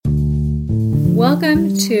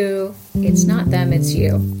Welcome to It's Not Them, It's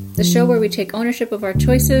You, the show where we take ownership of our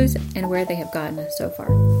choices and where they have gotten us so far.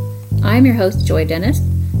 I'm your host, Joy Dennis.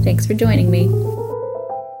 Thanks for joining me.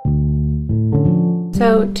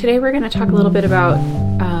 So today we're going to talk a little bit about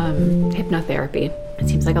hypnotherapy. It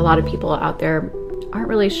seems like a lot of people out there aren't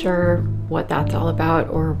really sure what that's all about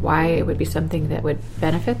or why it would be something that would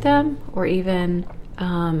benefit them, or even, I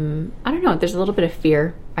don't know, there's a little bit of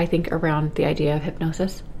fear, I think, around the idea of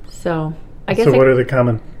hypnosis. So what are the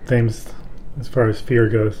common themes as far as fear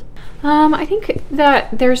goes? I think that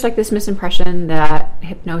there's like this misimpression that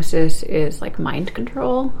hypnosis is like mind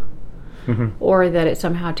control, or that it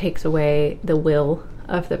somehow takes away the will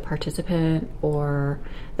of the participant, or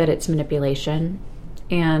that it's manipulation.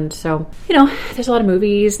 And so, there's a lot of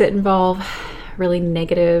movies that involve really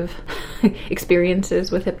negative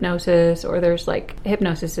experiences with hypnosis, or there's like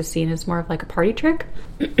hypnosis is seen as more of like a party trick.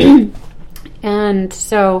 And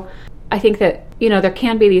so I think that, there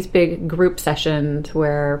can be these big group sessions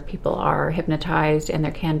where people are hypnotized, and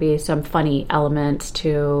there can be some funny elements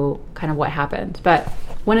to kind of what happens. But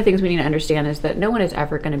one of the things we need to understand is that no one is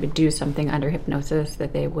ever going to do something under hypnosis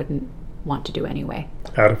that they wouldn't want to do anyway.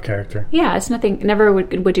 Out of character. Yeah, it's nothing, never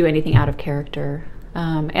would do anything out of character.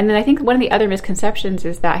 And then I think one of the other misconceptions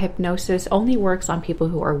is that hypnosis only works on people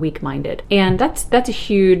who are weak-minded. And that's a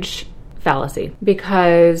huge fallacy,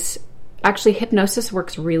 because actually hypnosis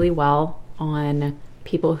works really well on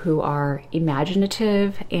people who are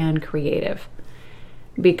imaginative and creative.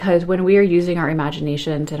 Because when we are using our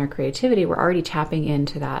imaginations and our creativity, we're already tapping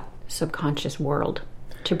into that subconscious world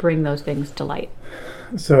to bring those things to light.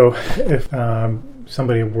 So if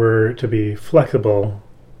somebody were to be flexible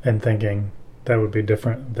in thinking, that would be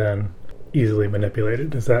different than easily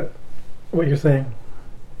manipulated. Is that what you're saying?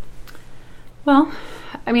 Well,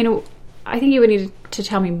 I think you would need to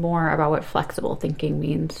tell me more about what flexible thinking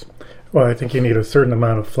means. Well, I think you need a certain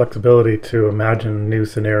amount of flexibility to imagine new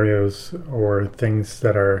scenarios or things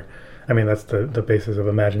that are, that's the basis of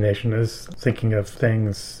imagination, is thinking of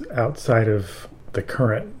things outside of the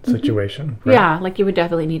current situation. Right? Yeah, like you would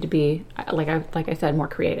definitely need to be, like I said, more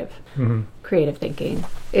creative. Creative thinking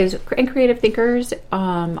and creative thinkers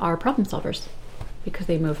are problem solvers, because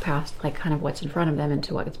they move past like kind of what's in front of them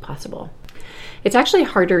into what is possible. It's actually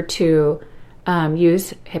harder to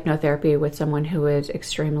use hypnotherapy with someone who is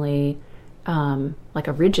extremely like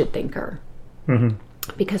a rigid thinker.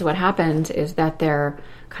 Because what happens is that their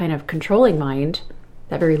kind of controlling mind,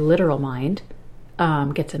 that very literal mind,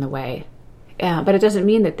 gets in the way. But it doesn't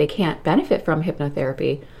mean that they can't benefit from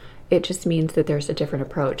hypnotherapy. It just means that there's a different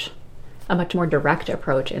approach, a much more direct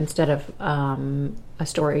approach, instead of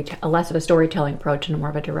a less of a storytelling approach and more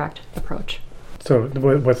of a direct approach. So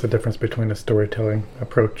what's the difference between a storytelling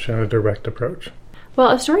approach and a direct approach? Well,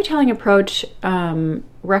 a storytelling approach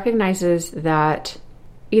recognizes that,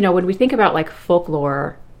 when we think about like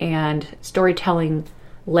folklore and storytelling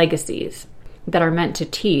legacies that are meant to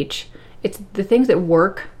teach, it's the things that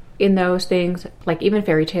work in those things, like even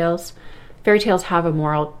fairy tales. Fairy tales have a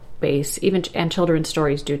moral base, and children's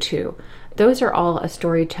stories do too. Those are all a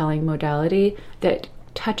storytelling modality that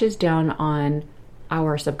touches down on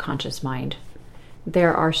our subconscious mind.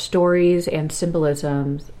 There are stories and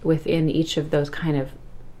symbolisms within each of those kind of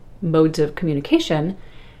modes of communication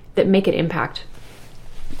that make an impact.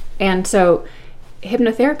 And so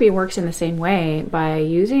hypnotherapy works in the same way, by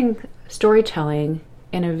using storytelling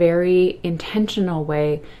in a very intentional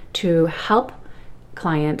way to help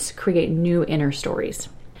clients create new inner stories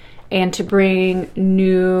and to bring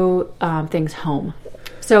new things home.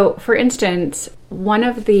 So, for instance, one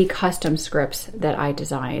of the custom scripts that I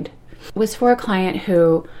designed was for a client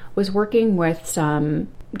who was working with some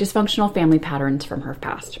dysfunctional family patterns from her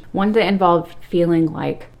past. One that involved feeling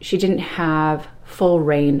like she didn't have full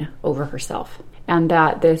reign over herself, and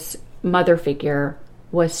that this mother figure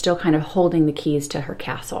was still kind of holding the keys to her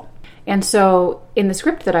castle. And so in the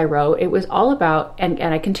script that I wrote, it was all about, and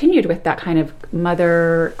I continued with that kind of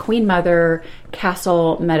queen mother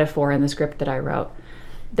castle metaphor in the script that I wrote,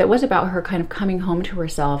 that was about her kind of coming home to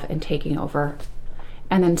herself and taking over,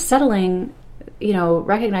 and then settling,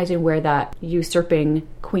 recognizing where that usurping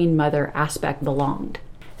queen mother aspect belonged.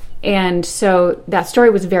 And so that story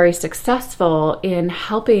was very successful in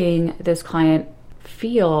helping this client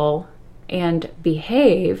feel and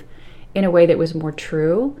behave in a way that was more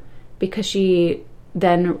true, because she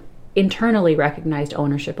then internally recognized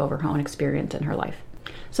ownership over her own experience in her life.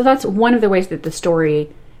 So that's one of the ways that the story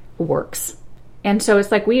works. And so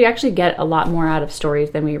it's like we actually get a lot more out of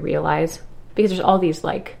stories than we realize, because there's all these,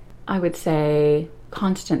 like, I would say,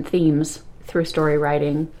 constant themes through story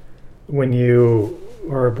writing. When you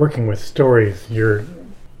are working with stories, you're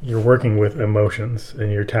you're working with emotions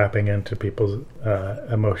and you're tapping into people's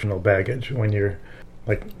emotional baggage. When you're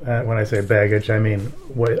when I say baggage, I mean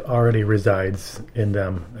what already resides in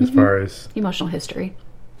them as far as emotional history.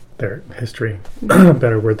 Their history,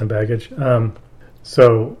 better word than baggage.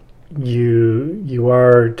 So you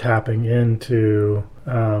are tapping into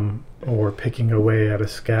or picking away at a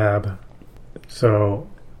scab. So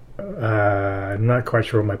I'm not quite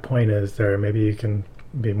sure what my point is there. Maybe you can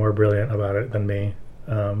be more brilliant about it than me.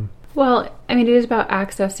 Well, I mean, it is about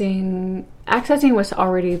accessing what's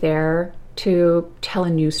already there to tell a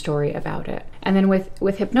new story about it. And then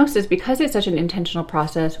with hypnosis, because it's such an intentional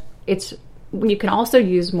process, you can also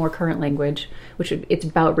use more current language, it's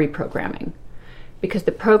about reprogramming. Because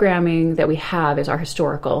the programming that we have is our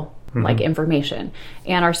historical information.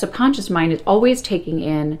 And our subconscious mind is always taking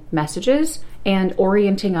in messages and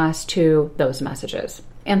orienting us to those messages.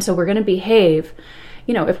 And so we're going to behave,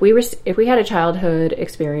 if we had a childhood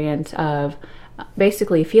experience of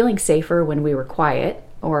basically feeling safer when we were quiet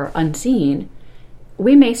or unseen,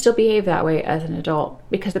 we may still behave that way as an adult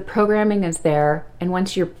because the programming is there. And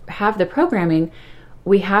once you have the programming,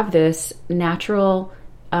 we have this natural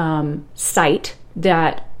sight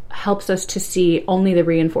that helps us to see only the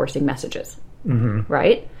reinforcing messages,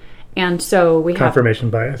 right? And so we have confirmation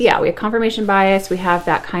bias. Yeah, we have confirmation bias. We have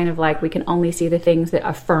that kind of we can only see the things that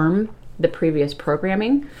affirm the previous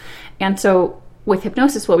programming. And so with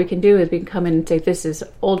hypnosis, what we can do is we can come in and say, this is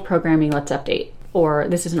old programming, let's update. Or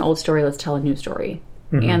this is an old story, let's tell a new story.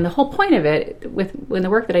 And the whole point of it, in the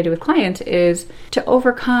work that I do with clients, is to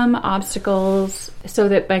overcome obstacles so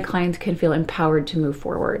that my clients can feel empowered to move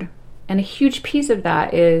forward. And a huge piece of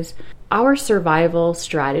that is our survival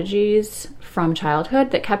strategies from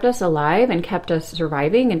childhood that kept us alive and kept us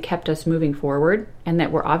surviving and kept us moving forward, and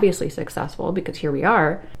that we're obviously successful because here we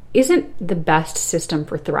are, isn't the best system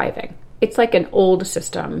for thriving. It's like an old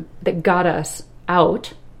system that got us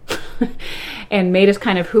out and made us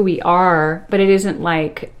kind of who we are, but it isn't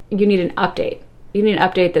you need an update. You need an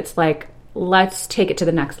update that's let's take it to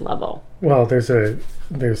the next level. Well, there's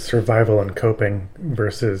survival and coping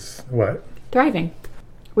versus what? Thriving.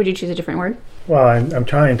 Would you choose a different word? Well, I'm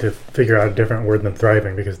trying to figure out a different word than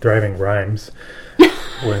thriving because thriving rhymes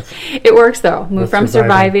with... It works though. Move from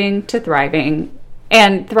surviving to thriving.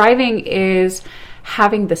 And thriving is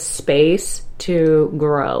having the space to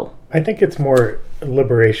grow. I think it's more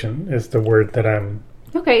liberation is the word that I'm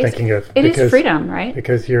thinking of. It is freedom, right?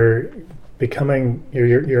 Because you're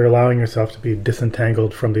allowing yourself to be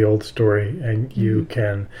disentangled from the old story, and you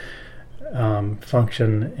can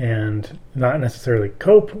function and not necessarily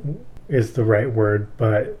cope is the right word,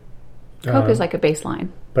 but cope is like a baseline.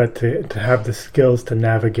 But to have the skills to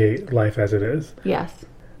navigate life as it is. Yes.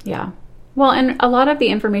 Yeah. Well, and a lot of the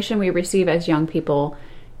information we receive as young people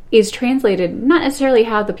is translated not necessarily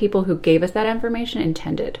how the people who gave us that information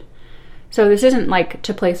intended. So this isn't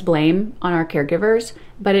to place blame on our caregivers,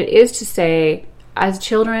 but it is to say, as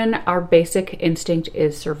children, our basic instinct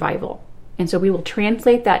is survival. And so we will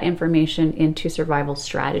translate that information into survival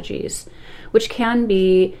strategies, which can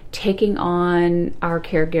be taking on our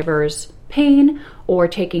caregivers' pain or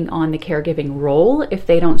taking on the caregiving role if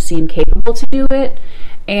they don't seem capable to do it.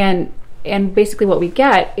 And basically what we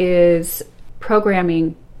get is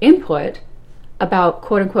programming input about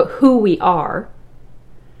quote unquote who we are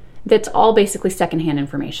that's all basically secondhand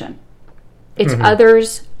information. It's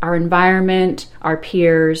others, our environment, our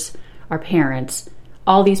peers, our parents,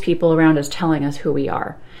 all these people around us telling us who we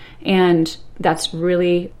are. And that's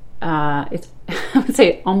really I would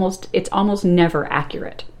say it's almost never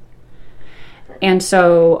accurate. And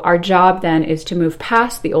so our job then is to move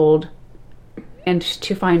past the old and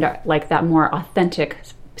to find that more authentic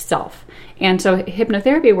self. And so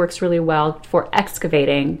hypnotherapy works really well for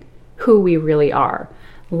excavating who we really are,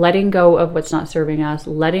 letting go of what's not serving us,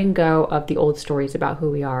 letting go of the old stories about who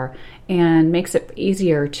we are, and makes it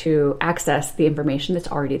easier to access the information that's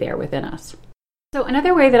already there within us. So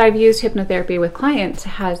another way that I've used hypnotherapy with clients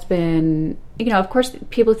has been, of course,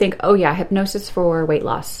 people think, oh yeah, hypnosis for weight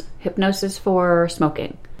loss, hypnosis for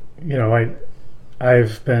smoking.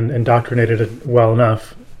 I've been indoctrinated well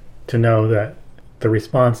enough to know that the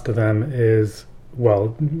response to them is,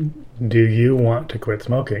 well, do you want to quit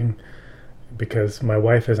smoking? Because my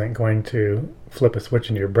wife isn't going to flip a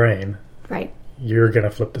switch in your brain. Right. You're going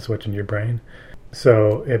to flip the switch in your brain.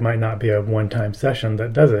 So it might not be a one-time session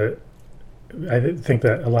that does it. I think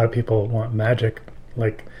that a lot of people want magic.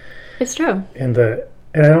 It's true.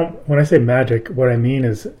 When I say magic, what I mean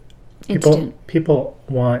is people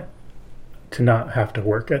want to not have to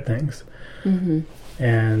work at things.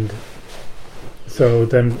 And so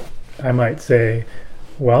then I might say,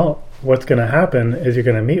 well, what's going to happen is you're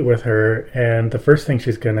going to meet with her, and the first thing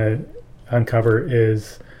she's going to uncover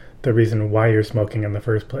is the reason why you're smoking in the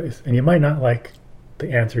first place. And you might not like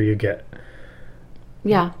the answer you get.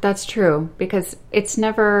 Yeah, that's true. Because it's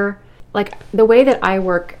never, like, the way that I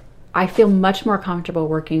work, I feel much more comfortable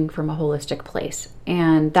working from a holistic place.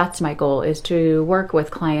 And that's my goal, is to work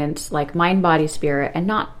with clients like mind, body, spirit, and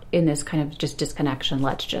not in this kind of just disconnection,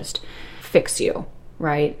 let's just fix you,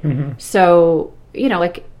 right? Mm-hmm. So, you know,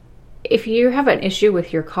 like, if you have an issue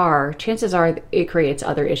with your car, chances are it creates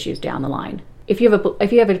other issues down the line. If you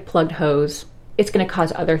have a plugged hose, it's going to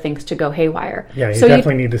cause other things to go haywire. Yeah, you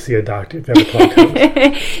definitely need to see a doctor if you have a plugged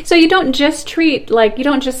hose. So you don't just treat, like, you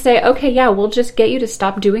don't just say, okay, yeah, we'll just get you to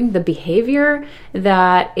stop doing the behavior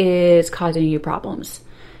that is causing you problems.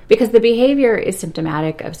 Because the behavior is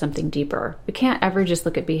symptomatic of something deeper. We can't ever just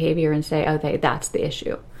look at behavior and say, okay, that's the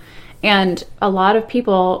issue. And a lot of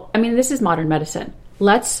people, I mean, this is modern medicine.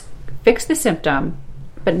 Let's fix the symptom,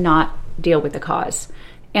 but not deal with the cause.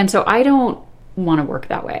 And so I don't want to work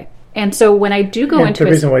that way. And so when I do go into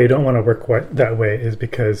the reason why you don't want to work that way is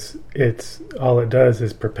because all it does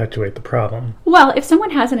is perpetuate the problem. Well, if someone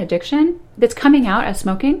has an addiction that's coming out as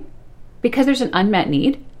smoking because there's an unmet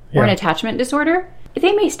need or an attachment disorder,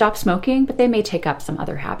 they may stop smoking, but they may take up some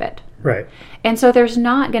other habit. Right. And so there's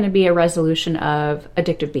not going to be a resolution of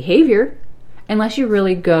addictive behavior unless you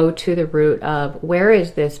really go to the root of where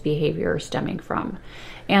is this behavior stemming from.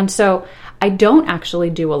 And so I don't actually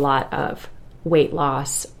do a lot of weight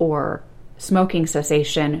loss or smoking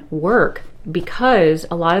cessation work because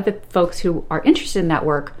a lot of the folks who are interested in that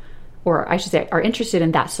work, or I should say are interested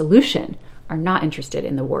in that solution, are not interested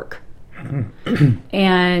in the work.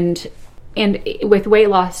 And with weight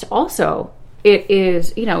loss also, it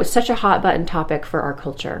is, you know, it's such a hot button topic for our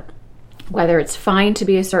culture. Whether it's fine to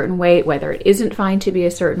be a certain weight, whether it isn't fine to be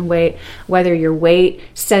a certain weight, whether your weight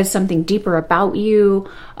says something deeper about you,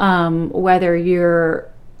 whether you're,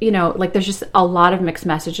 you know, like, there's just a lot of mixed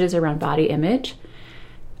messages around body image.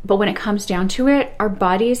 But when it comes down to it, our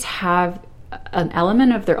bodies have an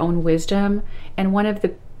element of their own wisdom. And one of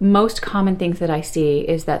the most common things that I see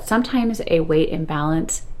is that sometimes a weight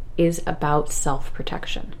imbalance is about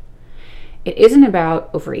self-protection. It isn't about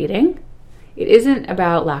overeating. It isn't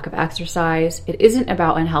about lack of exercise. It isn't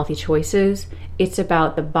about unhealthy choices. It's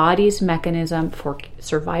about the body's mechanism for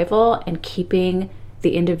survival and keeping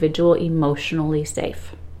the individual emotionally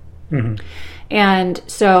safe. Mm-hmm. And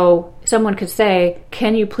so someone could say,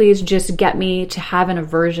 can you please just get me to have an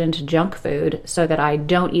aversion to junk food so that I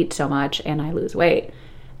don't eat so much and I lose weight?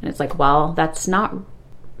 And it's like, well, that's not,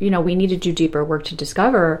 you know, we need to do deeper work to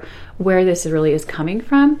discover where this really is coming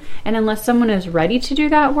from. And unless someone is ready to do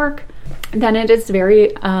that work, then it is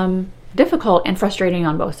very difficult and frustrating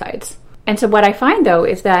on both sides. And so what I find, though,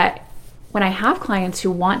 is that when I have clients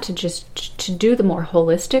who want to do the more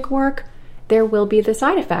holistic work, there will be the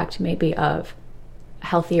side effect maybe of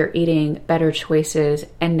healthier eating, better choices,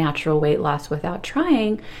 and natural weight loss without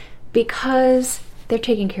trying, because they're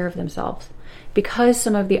taking care of themselves, because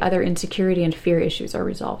some of the other insecurity and fear issues are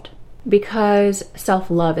resolved, because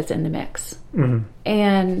self-love is in the mix. Mm-hmm.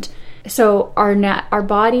 And so our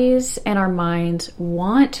bodies and our minds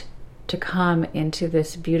want to come into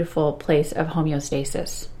this beautiful place of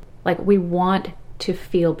homeostasis. Like, we want to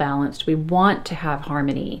feel balanced. We want to have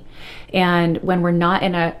harmony. And when we're not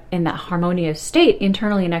in that harmonious state,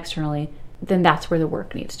 internally and externally, then that's where the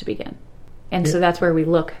work needs to begin. And so that's where we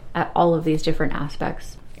look at all of these different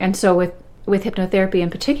aspects. And so with hypnotherapy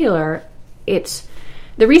in particular, it's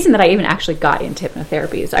the reason that I even actually got into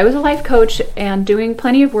hypnotherapy is I was a life coach and doing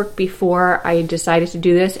plenty of work before I decided to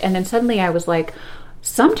do this. And then suddenly I was like,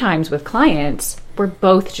 sometimes with clients, we're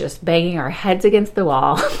both just banging our heads against the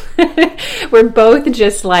wall. We're both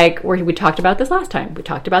just like, we talked about this last time. We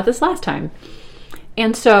talked about this last time.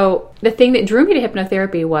 And so the thing that drew me to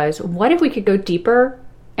hypnotherapy was, what if we could go deeper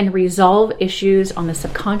and resolve issues on the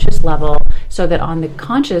subconscious level so that on the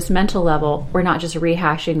conscious mental level, we're not just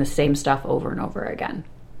rehashing the same stuff over and over again.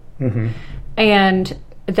 Mm-hmm. And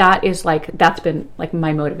that's been like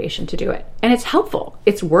my motivation to do it. And it's helpful.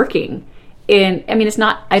 It's working. It's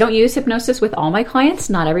not, I don't use hypnosis with all my clients.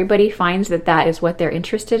 Not everybody finds that is what they're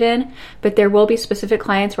interested in, but there will be specific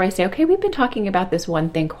clients where I say, okay, we've been talking about this one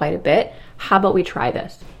thing quite a bit. How about we try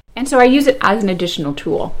this? And so I use it as an additional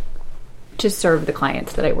tool to serve the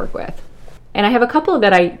clients that I work with. And I have a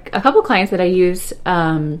couple clients that I use.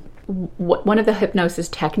 One of the hypnosis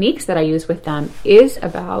techniques that I use with them is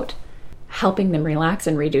about helping them relax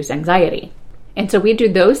and reduce anxiety. And so we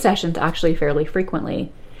do those sessions actually fairly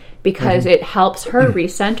frequently, because it helps her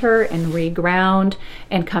recenter and reground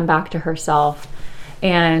and come back to herself.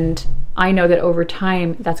 And I know that over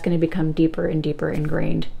time, that's going to become deeper and deeper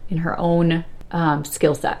ingrained in her own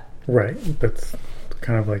skill set. Right. That's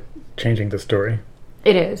kind of like changing the story.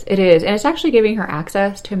 It is. And it's actually giving her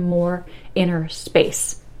access to more inner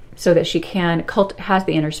space so that she can has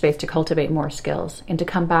the inner space to cultivate more skills and to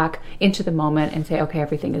come back into the moment and say, okay,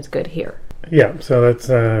 everything is good here. Yeah. So that's,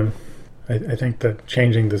 I think that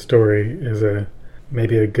changing the story is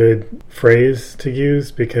maybe a good phrase to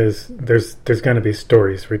use, because there's going to be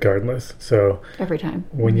stories regardless. So every time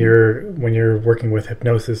when you're working with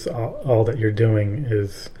hypnosis, all that you're doing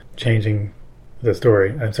is changing the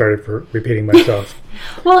story. I'm sorry for repeating myself.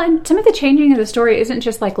 Well, and some of the changing of the story isn't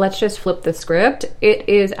just like, let's just flip the script. It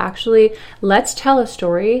is actually, let's tell a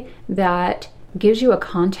story that gives you a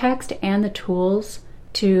context and the tools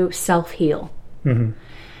to self-heal. Mm-hmm.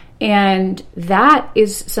 And that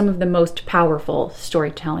is some of the most powerful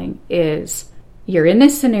storytelling. Is you're in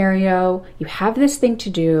this scenario, you have this thing to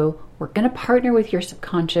do, we're going to partner with your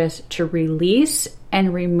subconscious to release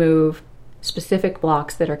and remove specific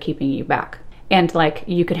blocks that are keeping you back. And like,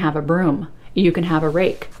 you can have a broom, you can have a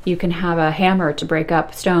rake, you can have a hammer to break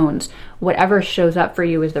up stones. Whatever shows up for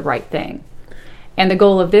you is the right thing. And the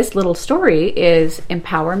goal of this little story is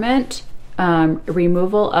empowerment,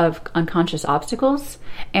 removal of unconscious obstacles,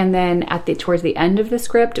 and then towards the end of the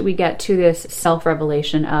script, we get to this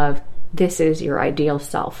self-revelation of, this is your ideal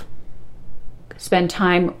self. Spend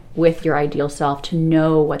time with your ideal self to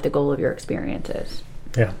know what the goal of your experience is.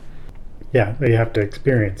 Yeah, you have to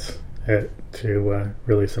experience it to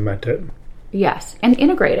really cement it. Yes, and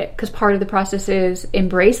integrate it, because part of the process is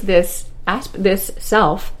embrace this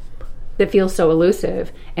self that feels so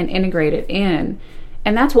elusive and integrate it in.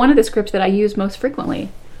 And that's one of the scripts that I use most frequently,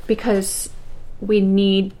 because we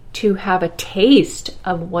need to have a taste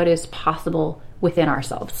of what is possible within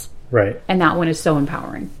ourselves. Right. And that one is so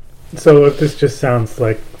empowering. So if this just sounds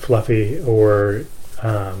like fluffy or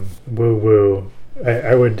woo-woo,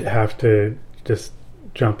 I would have to just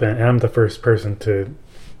jump in. And I'm the first person to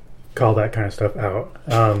call that kind of stuff out.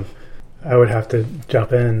 I would have to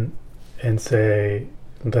jump in and say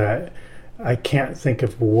that I can't think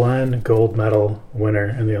of one gold medal winner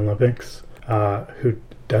in the Olympics who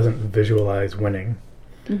doesn't visualize winning.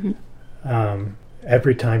 Mm-hmm.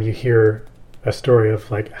 Every time you hear a story of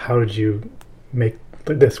like, how did you make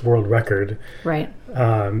this world record? Right.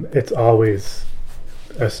 It's always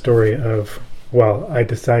a story of, well, I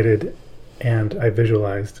decided and I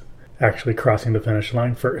visualized actually crossing the finish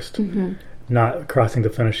line first, mm-hmm. not crossing the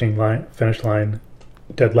finish line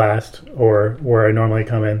dead last, or where I normally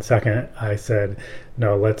come in second. I said,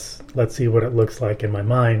 no, let's see what it looks like in my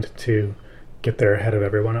mind to get there ahead of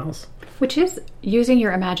everyone else. Which is using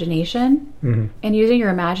your imagination, mm-hmm. and using your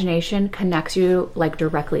imagination connects you like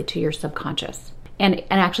directly to your subconscious, and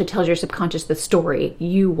actually tells your subconscious the story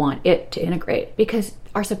you want it to integrate, because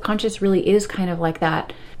our subconscious really is kind of like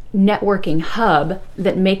that networking hub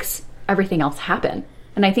that makes everything else happen.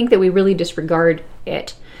 And I think that we really disregard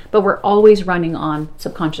it, but we're always running on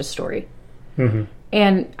subconscious story. Mm-hmm.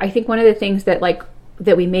 And I think one of the things that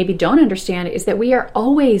we maybe don't understand is that we are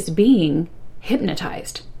always being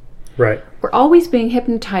hypnotized. Right. We're always being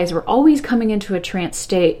hypnotized. We're always coming into a trance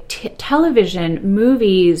state. Television,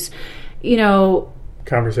 movies,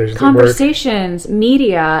 conversations,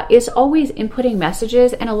 media is always inputting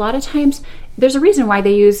messages. And a lot of times there's a reason why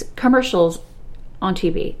they use commercials on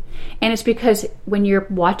TV. And it's because when you're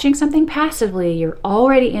watching something passively, you're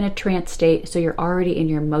already in a trance state, so you're already in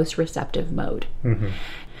your most receptive mode. Mm-hmm.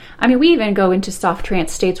 I mean, we even go into soft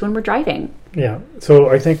trance states when we're driving. Yeah. So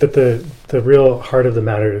I think that the real heart of the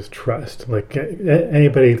matter is trust. Like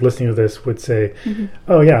anybody listening to this would say, mm-hmm.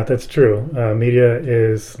 oh yeah, that's true. Media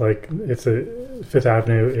is like, Fifth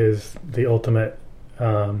Avenue is the ultimate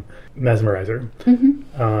mesmerizer.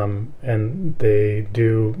 Mm-hmm. And they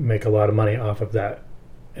do make a lot of money off of that.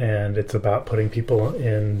 And it's about putting people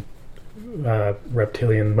in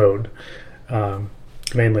reptilian mode,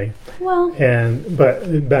 mainly. Well,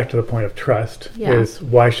 but back to the point of trust, yeah. is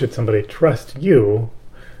why should somebody trust you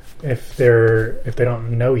if they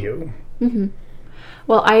don't know you? Mm-hmm.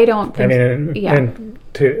 Well, I don't think. And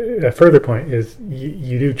to a further point is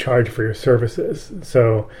you do charge for your services,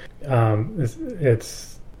 so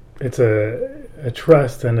it's a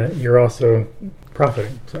trust, and you're also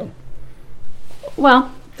profiting. So, well,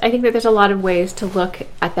 I think that there's a lot of ways to look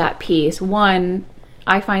at that piece. One,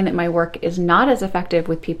 I find that my work is not as effective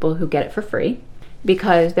with people who get it for free,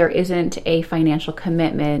 because there isn't a financial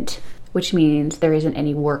commitment, which means there isn't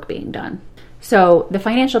any work being done. So the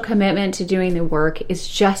financial commitment to doing the work is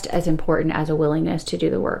just as important as a willingness to do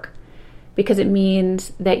the work. because it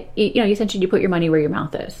means that, essentially you put your money where your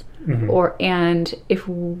mouth is. And if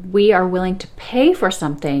we are willing to pay for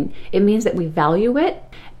something, it means that we value it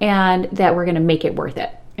and that we're going to make it worth it.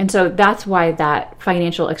 And so that's why that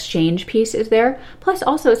financial exchange piece is there. Plus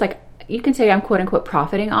also it's like, you can say I'm quote unquote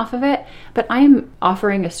profiting off of it, but I'm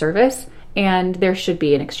offering a service and there should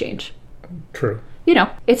be an exchange. True.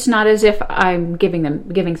 It's not as if I'm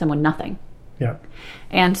giving someone nothing. Yeah.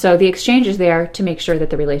 And so the exchange is there to make sure that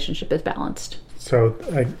the relationship is balanced. So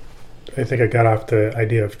I think I got off the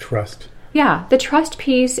idea of trust. Yeah. The trust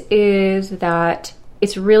piece is that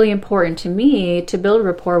it's really important to me to build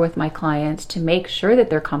rapport with my clients, to make sure that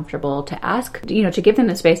they're comfortable, to ask, to give them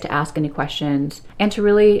the space to ask any questions, and to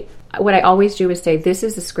really, what I always do is say, this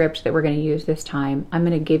is the script that we're going to use this time. I'm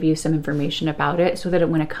going to give you some information about it so that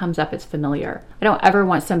when it comes up, it's familiar. I don't ever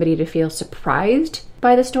want somebody to feel surprised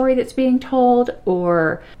by the story that's being told,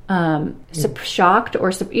 or shocked,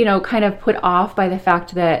 or kind of put off by the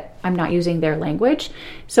fact that I'm not using their language.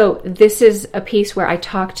 So this is a piece where I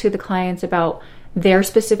talk to the clients about their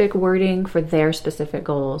specific wording for their specific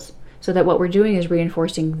goals, so that what we're doing is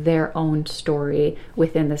reinforcing their own story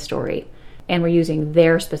within the story. And we're using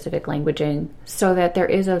their specific languaging so that there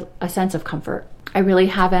is a sense of comfort. I really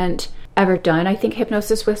haven't ever done, I think,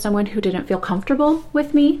 hypnosis with someone who didn't feel comfortable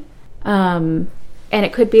with me. And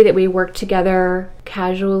it could be that we work together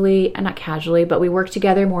casually, not casually, but we work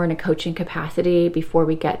together more in a coaching capacity before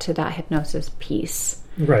we get to that hypnosis piece.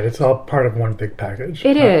 Right. It's all part of one big package.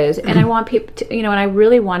 It is. And I want people to, and I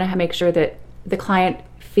really want to make sure that the client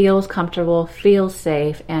feels comfortable, feels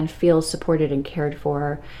safe, and feels supported and cared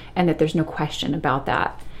for, and that there's no question about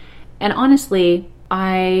that. And honestly,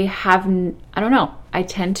 I don't know, I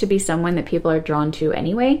tend to be someone that people are drawn to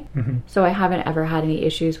anyway. So I haven't ever had any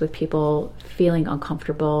issues with people feeling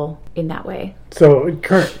uncomfortable in that way. So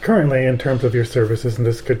currently, in terms of your services, and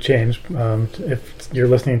this could change, if you're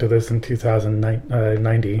listening to this in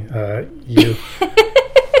 2090, you...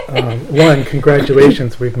 one,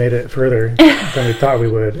 congratulations, we've made it further than we thought we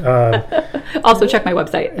would. Also check my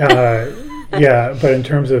website. Yeah, but in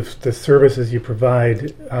terms of the services you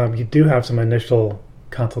provide, you do have some initial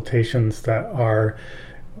consultations that are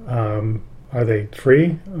they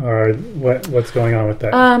free, or what's going on with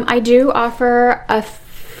that? I do offer a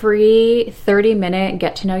free 30-minute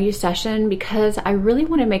get-to-know-you session because I really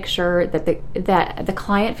want to make sure that the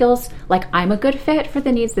client feels like I'm a good fit for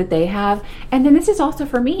the needs that they have. And then this is also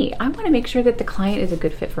for me. I want to make sure that the client is a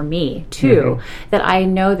good fit for me too, that I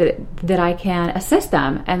know that I can assist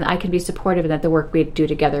them and I can be supportive, and that the work we do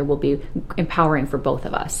together will be empowering for both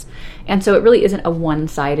of us. And so it really isn't a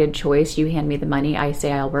one-sided choice. You hand me the money, I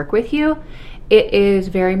say I'll work with you. It is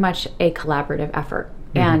very much a collaborative effort.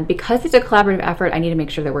 And because it's a collaborative effort, I need to make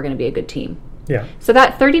sure that we're going to be a good team. Yeah. So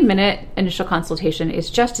that 30-minute initial consultation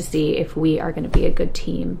is just to see if we are going to be a good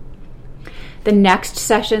team. The next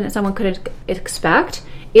session that someone could expect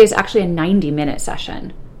is actually a 90-minute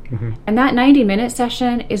session. And that 90-minute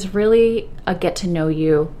session is really a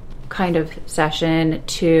get-to-know-you kind of session.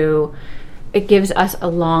 It gives us a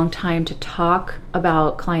long time to talk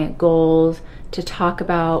about client goals, to talk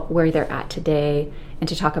about where they're at today, and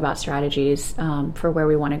to talk about strategies for where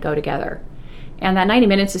we want to go together. And that 90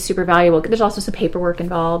 minutes is super valuable. There's also some paperwork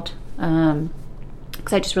involved, because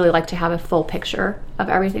I just really like to have a full picture of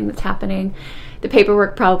everything that's happening. The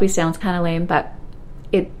paperwork probably sounds kind of lame, but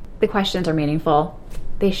the questions are meaningful.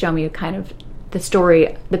 They show me kind of the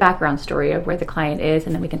story, the background story of where the client is,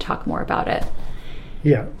 and then we can talk more about it.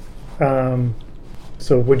 Yeah.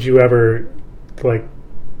 So would you ever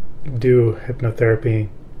do hypnotherapy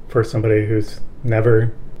for somebody who's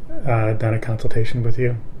never done a consultation with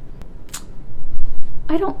you?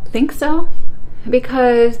 I don't think so,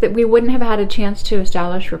 because we wouldn't have had a chance to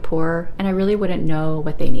establish rapport, and I really wouldn't know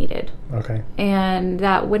what they needed. Okay. And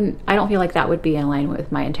I don't feel like that would be in alignment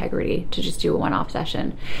with my integrity to just do a one-off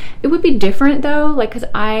session. It would be different though, because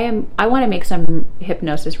I want to make some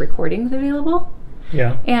hypnosis recordings available.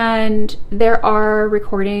 Yeah. And there are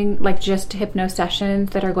just hypno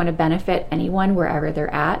sessions that are going to benefit anyone wherever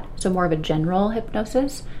they're at. So more of a general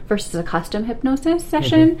hypnosis versus a custom hypnosis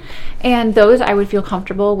session. And those I would feel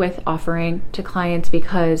comfortable with offering to clients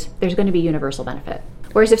because there's going to be universal benefit.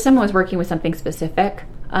 Whereas if someone was working with something specific,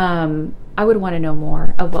 I would want to know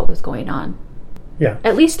more of what was going on. Yeah.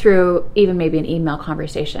 At least through even maybe an email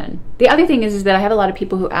conversation. The other thing is that I have a lot of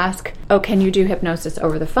people who ask, can you do hypnosis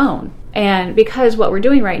over the phone? And because what we're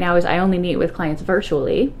doing right now is I only meet with clients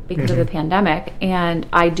virtually because of the pandemic, and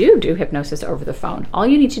I do hypnosis over the phone. All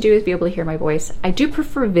you need to do is be able to hear my voice. I do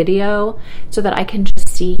prefer video so that I can just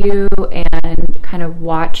see you and kind of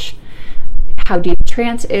watch how deep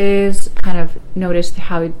trance is, kind of notice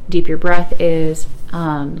how deep your breath is.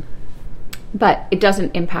 But it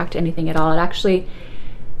doesn't impact anything at all. It actually,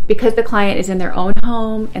 because the client is in their own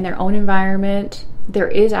home, in their own environment, there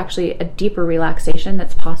is actually a deeper relaxation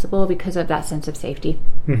that's possible because of that sense of safety.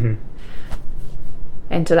 Mm-hmm.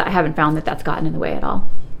 And so that I haven't found that that's gotten in the way at all.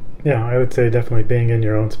 Yeah, I would say definitely being in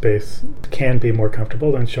your own space can be more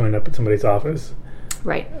comfortable than showing up at somebody's office.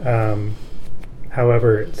 Right.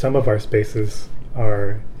 However, some of our spaces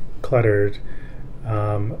are cluttered,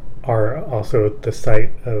 are also the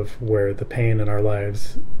site of where the pain in our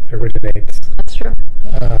lives originates. That's true.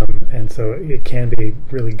 And so it can be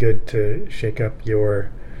really good to shake up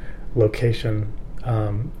your location,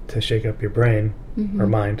 to shake up your brain or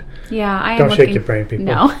mind. Yeah, I am. Don't shake your brain, people.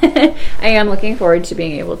 No, I am looking forward to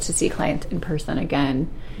being able to see clients in person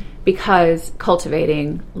again, because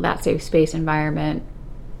cultivating that safe space environment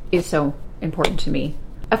is so important to me.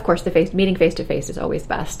 Of course, meeting face to face is always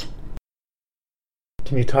best.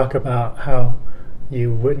 Can you talk about how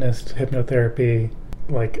you witnessed hypnotherapy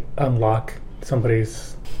like unlock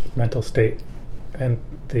somebody's mental state and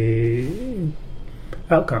the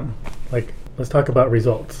outcome? Like, let's talk about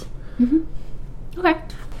results. Mm-hmm. Okay.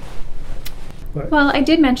 Well, I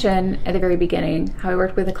did mention at the very beginning how I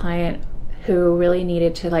worked with a client who really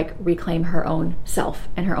needed to like reclaim her own self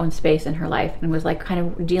and her own space in her life, and was like kind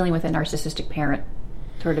of dealing with a narcissistic parent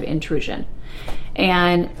sort of intrusion.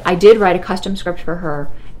 And I did write a custom script for her,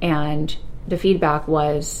 and the feedback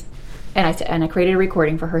was, and I created a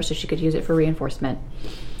recording for her so she could use it for reinforcement.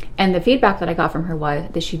 And the feedback that I got from her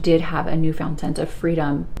was that she did have a newfound sense of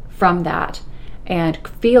freedom from that, and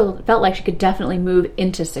felt like she could definitely move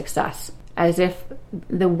into success, as if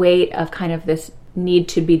the weight of kind of this need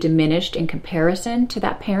to be diminished in comparison to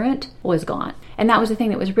that parent was gone. And that was the thing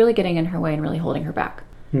that was really getting in her way and really holding her back.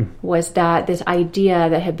 Was that this idea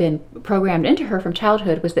that had been programmed into her from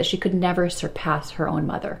childhood was that she could never surpass her own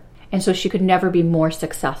mother. And so she could never be more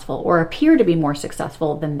successful or appear to be more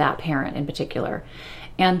successful than that parent in particular.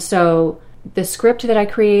 And so the script that I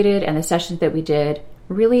created and the sessions that we did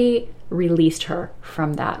really released her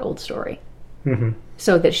from that old story. Mm-hmm.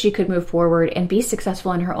 So that she could move forward and be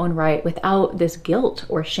successful in her own right without this guilt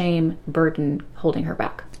or shame burden holding her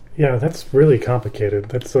back. Yeah, that's really complicated.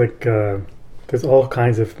 That's like, there's all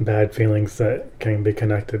kinds of bad feelings that can be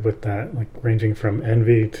connected with that, like ranging from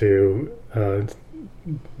envy to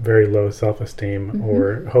very low self-esteem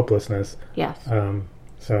or hopelessness. Yes.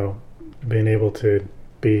 So being able to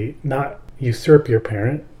not usurp your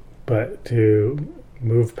parent, but to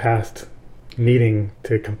move past needing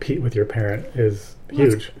to compete with your parent is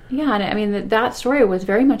huge. Yeah, and I mean that story was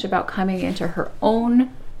very much about coming into her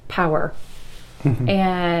own power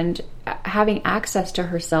and having access to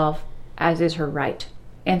herself as is her right.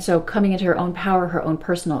 And so coming into her own power, her own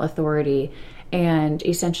personal authority, and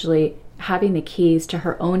essentially having the keys to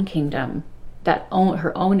her own kingdom,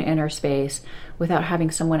 her own inner space, without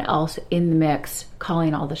having someone else in the mix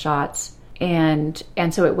calling all the shots. And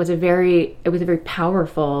so it was a very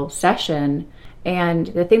powerful session. And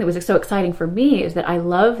the thing that was so exciting for me is that I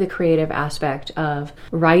love the creative aspect of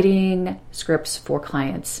writing scripts for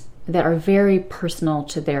clients that are very personal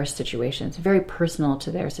to their situations, very personal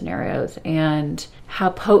to their scenarios, and how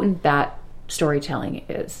potent that storytelling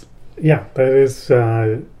is. Yeah, that's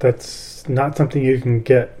not something you can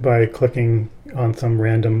get by clicking on some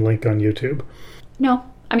random link on YouTube. No.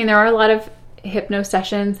 I mean, there are a lot of hypno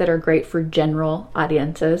sessions that are great for general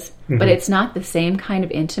audiences, but it's not the same kind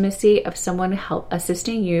of intimacy of someone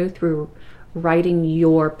assisting you through writing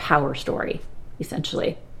your power story,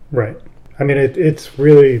 essentially. Right. I mean, it's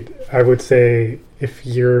really, I would say, if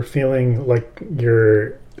you're feeling like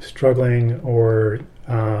you're struggling or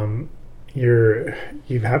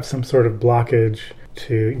you have some sort of blockage,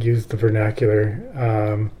 to use the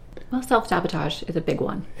vernacular. Well, self-sabotage is a big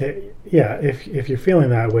one. If you're feeling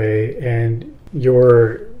that way and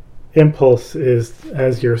your impulse is,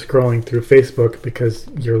 as you're scrolling through Facebook because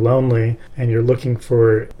you're lonely and you're looking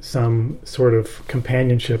for some sort of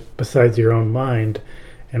companionship besides your own mind,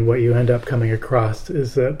 and what you end up coming across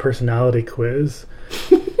is a personality quiz,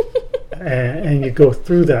 and you go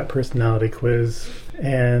through that personality quiz,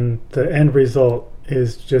 and the end result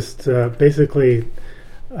is just basically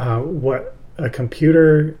what a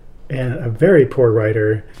computer and a very poor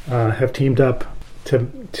writer have teamed up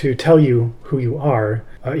to tell you who you are.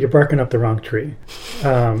 You're barking up the wrong tree,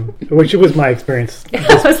 which was my experience.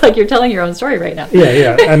 I was like, you're telling your own story right now.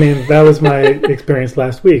 Yeah. I mean, that was my experience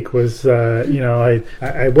last week. Was I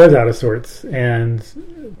was out of sorts, and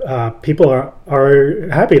people are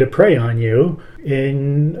happy to prey on you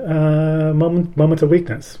in moments of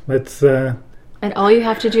weakness. And all you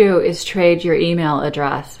have to do is trade your email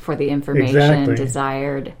address for the information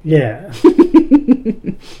desired. Yeah.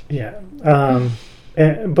 Yeah.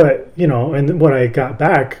 But, and what I got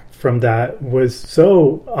back from that was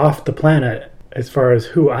so off the planet as far as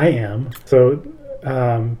who I am. So,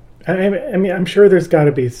 I mean, I'm sure there's got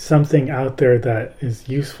to be something out there that is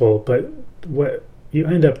useful, but what you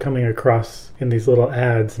end up coming across in these little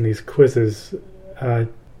ads and these quizzes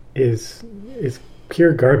is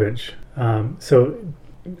pure garbage.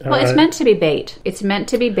 It's meant to be bait. It's meant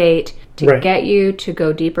to be bait to get you to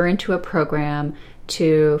go deeper into a program,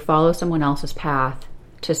 to follow someone else's path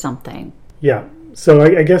to something. Yeah. So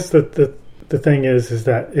I guess the thing is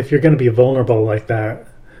that if you're going to be vulnerable like that,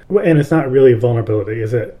 and it's not really vulnerability,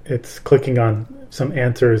 is it? It's clicking on some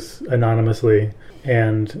answers anonymously,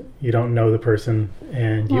 and you don't know the person,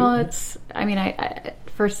 and I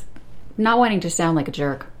first, not wanting to sound like a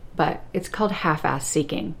jerk, but it's called half-ass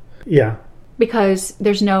seeking. Yeah. Because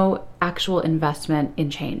there's no actual investment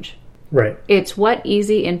in change. Right. It's what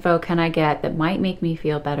easy info can I get that might make me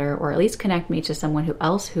feel better, or at least connect me to someone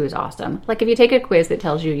else who's awesome. Like if you take a quiz that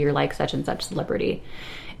tells you you're like such and such celebrity,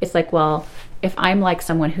 it's like, well, if I'm like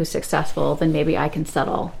someone who's successful, then maybe I can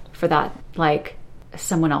settle for that, like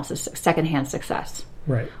someone else's secondhand success.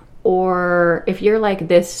 Right. Or if you're like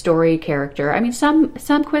this story character, I mean,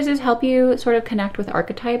 some quizzes help you sort of connect with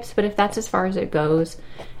archetypes, but if that's as far as it goes,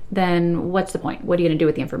 then what's the point? What are you going to do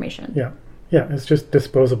with the information? Yeah. Yeah, it's just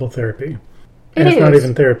disposable therapy. And it's not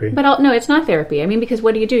even therapy. But no, it's not therapy. I mean, because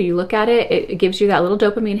what do? You look at it, it gives you that little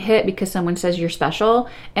dopamine hit because someone says you're special,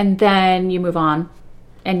 and then you move on.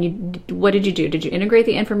 And what did you do? Did you integrate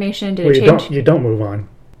the information? Did it change? You don't move on.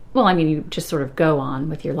 Well, I mean, you just sort of go on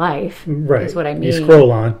with your life. Right. Is what I mean. You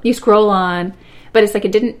scroll on. But it's like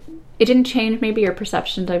it didn't change maybe your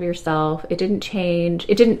perceptions of yourself. It didn't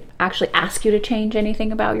actually ask you to change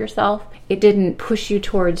anything about yourself. It didn't push you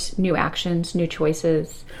towards new actions, new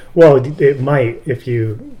choices. Well, it might if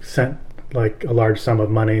you sent like a large sum of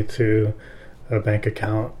money to a bank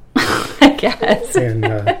account. I guess. In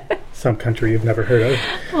some country you've never heard of.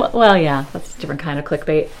 Well, yeah, that's a different kind of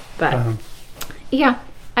clickbait. But yeah,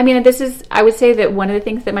 I mean, I would say that one of the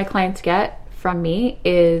things that my clients get from me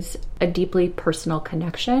is a deeply personal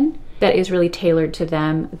connection that is really tailored to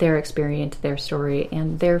them, their experience, their story,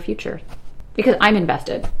 and their future. Because I'm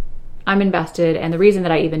invested, and the reason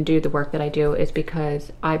that I even do the work that I do is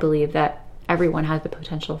because I believe that everyone has the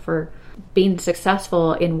potential for being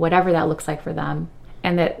successful in whatever that looks like for them,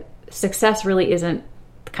 and that success really isn't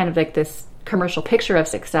kind of like this commercial picture of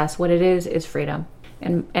success. What it is freedom.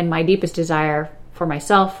 And my deepest desire for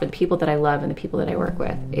myself, for the people that I love and the people that I work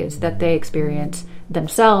with, is that they experience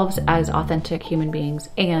themselves as authentic human beings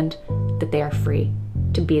and that they are free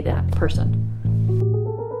to be that person.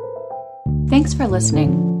 Thanks for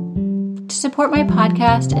listening. To support my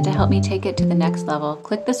podcast and to help me take it to the next level,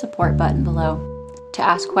 click the support button below. To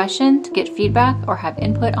ask questions, get feedback, or have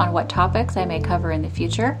input on what topics I may cover in the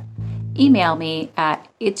future, email me at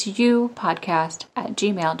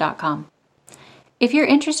itsyoupodcast@gmail.com. If you're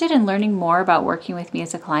interested in learning more about working with me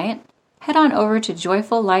as a client, head on over to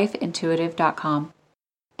joyfullifeintuitive.com.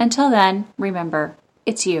 Until then, remember,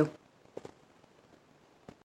 it's you.